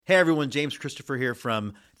Hey everyone, James Christopher here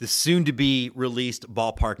from the soon-to-be-released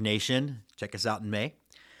Ballpark Nation. Check us out in May.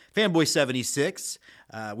 Fanboy76,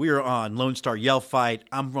 we are on Lone Star Yell Fight.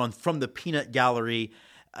 I'm on From the Peanut Gallery.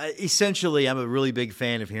 Essentially, I'm a really big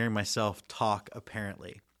fan of hearing myself talk,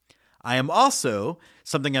 apparently. I am also,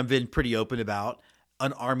 something I've been pretty open about,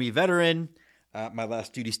 an Army veteran. My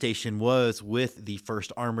last duty station was with the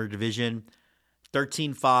 1st Armored Division.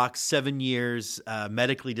 13 Fox, 7 years,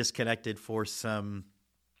 medically disconnected for some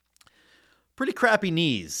pretty crappy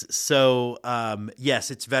knees. So,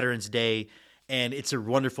 yes, it's Veterans Day, and it's a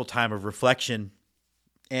wonderful time of reflection.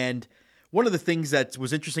 And one of the things that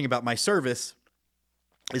was interesting about my service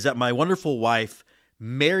is that my wonderful wife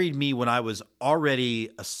married me when I was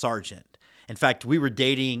already a sergeant. In fact, we were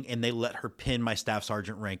dating, and they let her pin my staff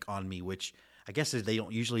sergeant rank on me, which I guess they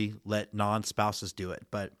don't usually let non-spouses do it.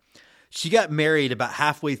 But she got married about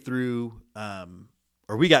halfway through,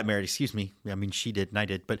 or we got married, excuse me. I mean, she did and I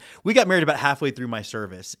did, but we got married about halfway through my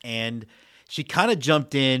service. And she kind of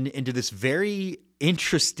jumped into this very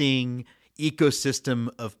interesting ecosystem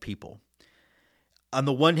of people. On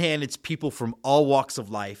the one hand, it's people from all walks of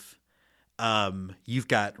life. You've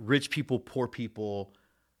got rich people, poor people,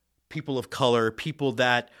 people of color, people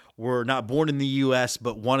that were not born in the U.S.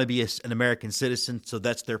 but want to be an American citizen, so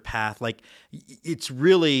that's their path. Like, it's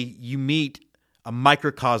really, you meet a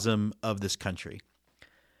microcosm of this country.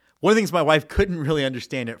 One of the things my wife couldn't really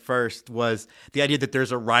understand at first was the idea that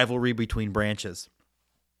there's a rivalry between branches.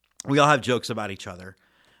 We all have jokes about each other.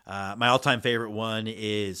 My all-time favorite one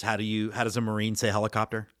is, how does a Marine say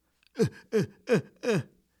helicopter? Get it?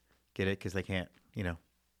 Because they can't,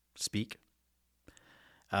 speak.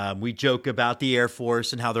 We joke about the Air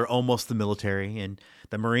Force and how they're almost the military, and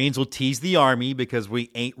the Marines will tease the Army because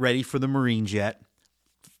we ain't ready for the Marines yet.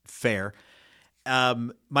 Fair.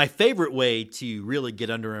 My favorite way to really get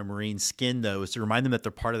under a Marine's skin, though, is to remind them that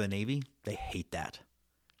they're part of the Navy. They hate that.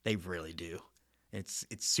 They really do. It's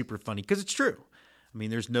super funny because it's true. I mean,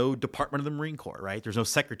 there's no Department of the Marine Corps, right? There's no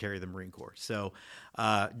Secretary of the Marine Corps. So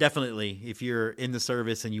definitely, if you're in the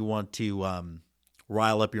service and you want to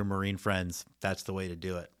rile up your Marine friends, that's the way to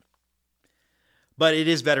do it. But it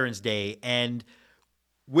is Veterans Day, and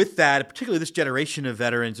with that, particularly this generation of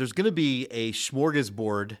veterans, there's going to be a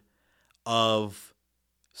smorgasbord of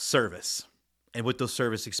service and what those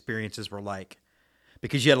service experiences were like.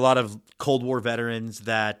 Because you had a lot of Cold War veterans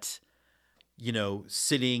that,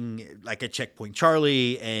 sitting like at Checkpoint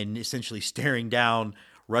Charlie and essentially staring down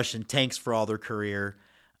Russian tanks for all their career.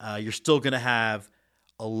 You're still going to have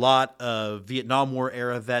a lot of Vietnam War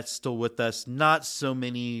era vets still with us, not so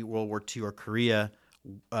many World War II or Korea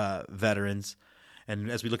veterans. And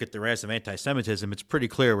as we look at the rise of anti-Semitism, it's pretty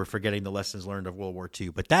clear we're forgetting the lessons learned of World War II.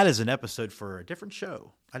 But that is an episode for a different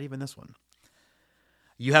show, not even this one.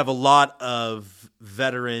 You have a lot of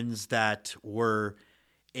veterans that were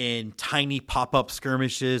in tiny pop-up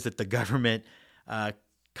skirmishes that the government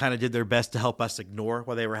kind of did their best to help us ignore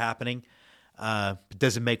while they were happening. It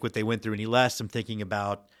doesn't make what they went through any less. I'm thinking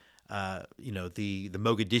about, the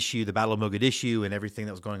Mogadishu, the Battle of Mogadishu, and everything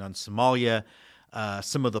that was going on in Somalia.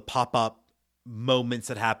 Some of the pop-up moments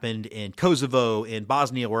that happened in Kosovo, in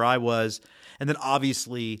Bosnia, where I was, and then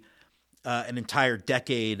obviously an entire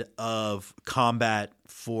decade of combat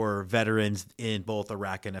for veterans in both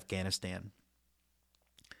Iraq and Afghanistan.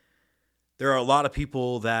 There are a lot of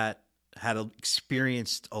people that had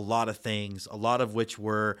experienced a lot of things, a lot of which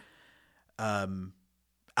were out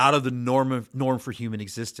of the norm for human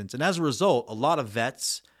existence. And as a result, a lot of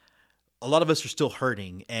us are still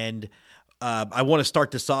hurting. And I want to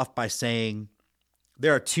start this off by saying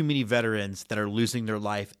there are too many veterans that are losing their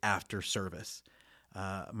life after service.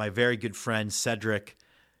 My very good friend Cedric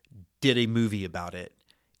did a movie about it.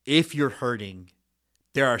 If you're hurting,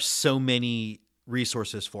 there are so many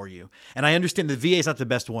resources for you. And I understand the VA is not the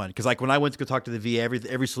best one, because like when I went to go talk to the VA,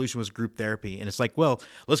 every solution was group therapy. And it's like, well,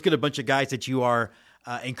 let's get a bunch of guys that you are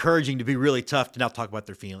encouraging to be really tough to not talk about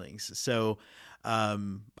their feelings. So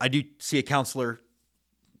I do see a counselor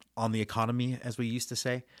on the economy, as we used to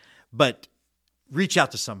say, but reach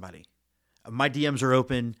out to somebody. My DMs are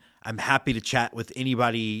open. I'm happy to chat with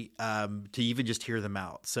anybody to even just hear them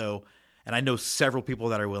out. So, and I know several people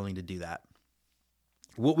that are willing to do that.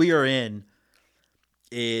 What we are in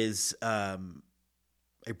is a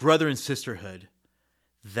brother and sisterhood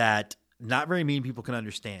that not very many people can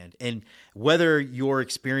understand. And whether your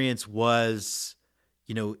experience was,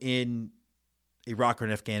 in Iraq or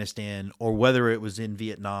in Afghanistan, or whether it was in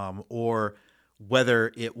Vietnam, or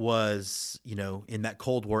whether it was, in that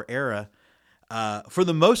Cold War era, for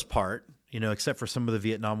the most part, except for some of the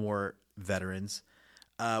Vietnam War veterans,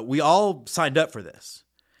 we all signed up for this,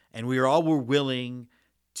 and we were willing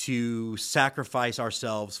to sacrifice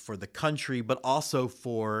ourselves for the country, but also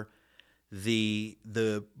for the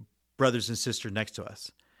brothers and sisters next to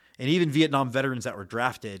us. And even Vietnam veterans that were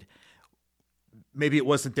drafted, maybe it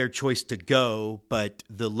wasn't their choice to go, but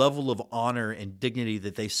the level of honor and dignity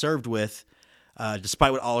that they served with,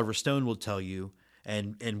 despite what Oliver Stone will tell you,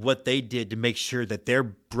 and what they did to make sure that their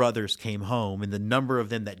brothers came home, and the number of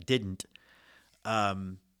them that didn't,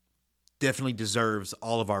 definitely deserves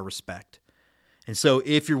all of our respect. And so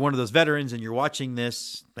if you're one of those veterans and you're watching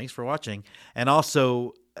this, thanks for watching. And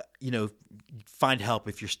also, find help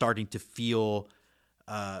if you're starting to feel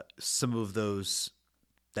some of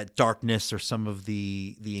that darkness or some of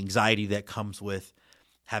the anxiety that comes with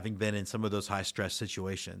having been in some of those high stress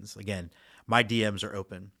situations. Again, my DMs are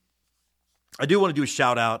open. I do want to do a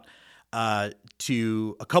shout out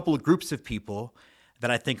to a couple of groups of people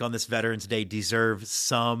that I think on this Veterans Day deserve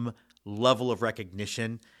some level of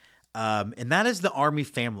recognition. And that is the Army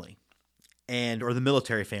family or the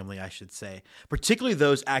military family, I should say, particularly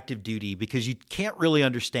those active duty, because you can't really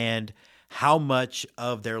understand how much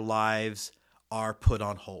of their lives are put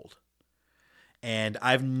on hold. And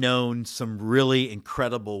I've known some really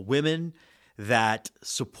incredible women that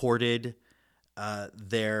supported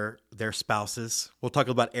their spouses. We'll talk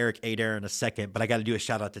about Eric Adair in a second, but I got to do a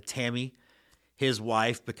shout out to Tammy, his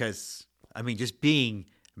wife, because just being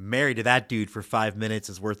married to that dude for 5 minutes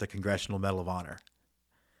is worth a Congressional Medal of Honor.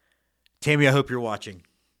 Tammy, I hope you're watching.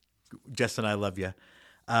 Jess and I love you.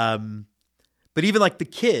 But even like the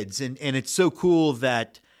kids, and it's so cool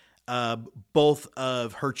that both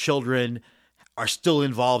of her children are still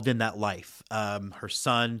involved in that life. Her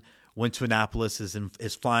son went to Annapolis,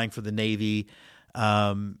 is flying for the Navy.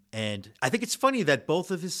 And I think it's funny that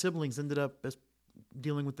both of his siblings ended up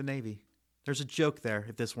dealing with the Navy. There's a joke there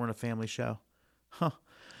if this weren't a family show. Huh.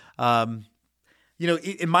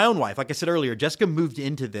 In my own life, like I said earlier, Jessica moved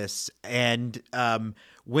into this and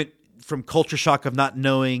went from culture shock of not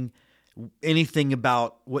knowing anything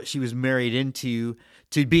about what she was married into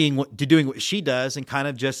to doing what she does and kind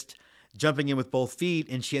of just jumping in with both feet.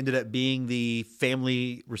 And she ended up being the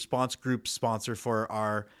family response group sponsor for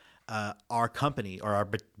our company or our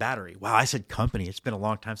battery. Wow, I said company. It's been a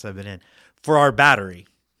long time since I've been in. For our battery.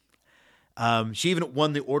 She even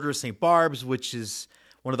won the Order of St. Barb's, which is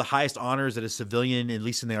one of the highest honors that a civilian, at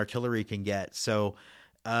least in the artillery, can get. So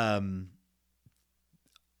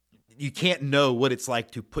you can't know what it's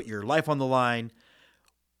like to put your life on the line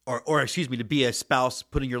or to be a spouse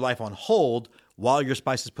putting your life on hold while your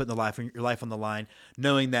spouse is putting your life on the line,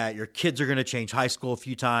 knowing that your kids are going to change high school a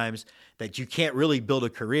few times, that you can't really build a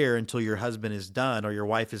career until your husband is done or your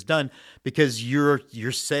wife is done because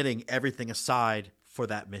you're setting everything aside for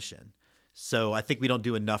that mission. So I think we don't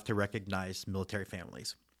do enough to recognize military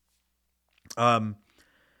families.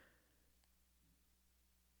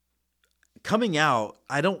 Coming out,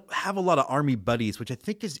 I don't have a lot of Army buddies, which I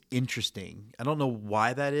think is interesting. I don't know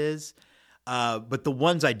why that is, but the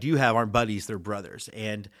ones I do have aren't buddies; they're brothers.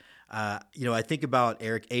 And I think about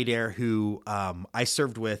Eric Adair, who I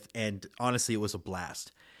served with, and honestly, it was a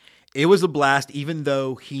blast. It was a blast, even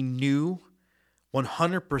though he knew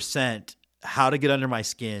 100% how to get under my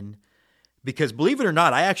skin. Because believe it or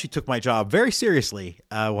not, I actually took my job very seriously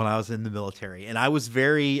when I was in the military. And I was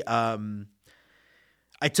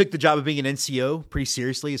I took the job of being an NCO pretty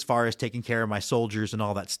seriously as far as taking care of my soldiers and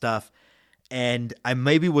all that stuff. And I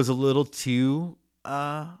maybe was a little too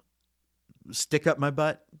stick up my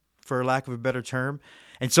butt, for lack of a better term.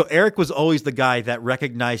 And so Eric was always the guy that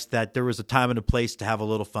recognized that there was a time and a place to have a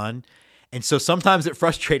little fun. And so sometimes it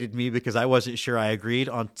frustrated me because I wasn't sure I agreed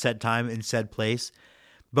on said time and said place.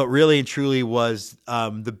 But really and truly was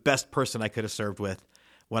the best person I could have served with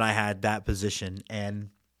when I had that position. And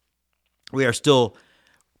we are still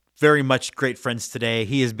very much great friends today.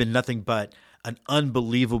 He has been nothing but an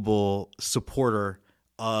unbelievable supporter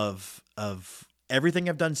of everything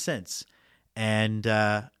I've done since. And,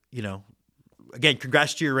 again,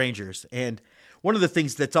 congrats to your Rangers. And one of the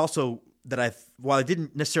things that's also while I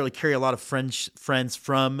didn't necessarily carry a lot of friends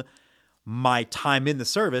from my time in the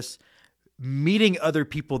service, meeting other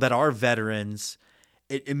people that are veterans,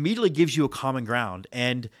 it immediately gives you a common ground.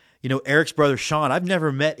 And, Eric's brother, Sean, I've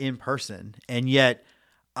never met in person. And yet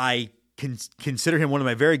I consider him one of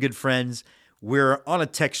my very good friends. We're on a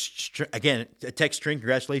text string.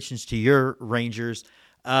 Congratulations to your Rangers.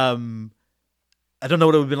 I don't know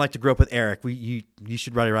what it would have been like to grow up with Eric. You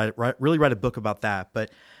should really write a book about that.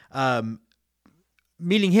 But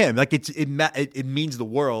meeting him, like it means the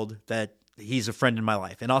world that he's a friend in my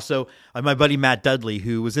life. And also my buddy Matt Dudley,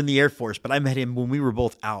 who was in the Air Force, but I met him when we were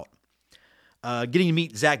both out. Getting to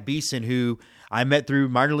meet Zach Beeson, who I met through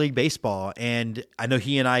minor league baseball, and I know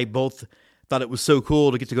he and I both thought it was so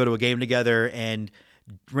cool to get to go to a game together and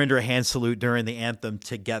render a hand salute during the anthem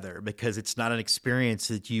together, because it's not an experience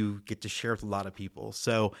that you get to share with a lot of people.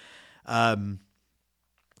 So,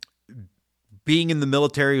 being in the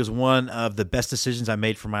military was one of the best decisions I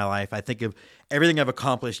made for my life. I think of everything I've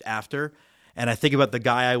accomplished after, and I think about the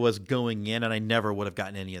guy I was going in, and I never would have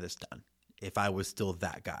gotten any of this done if I was still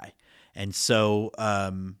that guy. And so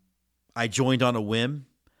I joined on a whim.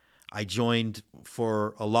 I joined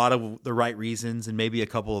for a lot of the right reasons and maybe a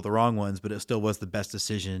couple of the wrong ones, but it still was the best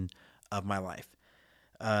decision of my life.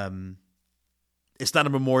 It's not a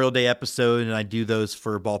Memorial Day episode, and I do those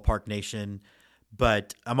for Ballpark Nation,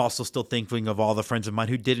 but I'm also still thinking of all the friends of mine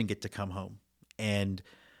who didn't get to come home. And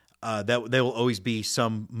that there will always be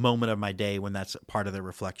some moment of my day when that's part of the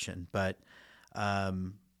reflection. But,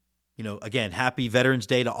 again, happy Veterans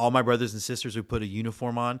Day to all my brothers and sisters who put a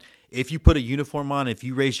uniform on. If you put a uniform on, if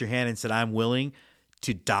you raised your hand and said, I'm willing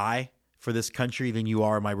to die for this country, then you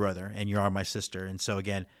are my brother and you are my sister. And so,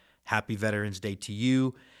 again, happy Veterans Day to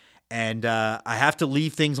you. And I have to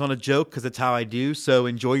leave things on a joke because that's how I do. So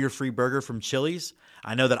enjoy your free burger from Chili's.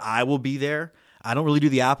 I know that I will be there. I don't really do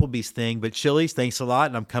the Applebee's thing, but Chili's, thanks a lot,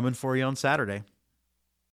 and I'm coming for you on Saturday.